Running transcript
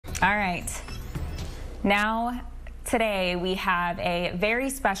All right. Now, today we have a very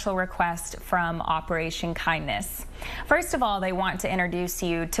special request from Operation Kindness. First of all, they want to introduce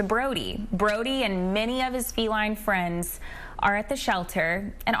you to Brody. Brody and many of his feline friends are at the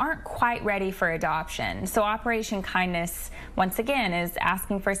shelter and aren't quite ready for adoption. So Operation Kindness, once again, is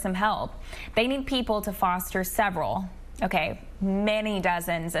asking for some help. They need people to foster many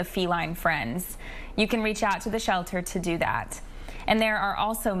dozens of feline friends. You can reach out to the shelter to do that. And there are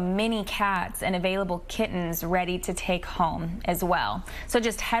also many cats and available kittens ready to take home as well. So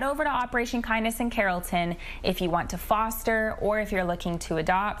just head over to Operation Kindness in Carrollton if you want to foster or if you're looking to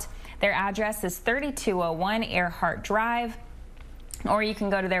adopt. Their address is 3201 Earhart Drive, or you can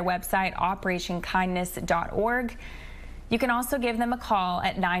go to their website, operationkindness.org. You can also give them a call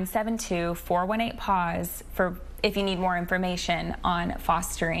at 972-418-PAUSE if you need more information on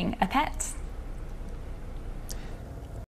fostering a pet.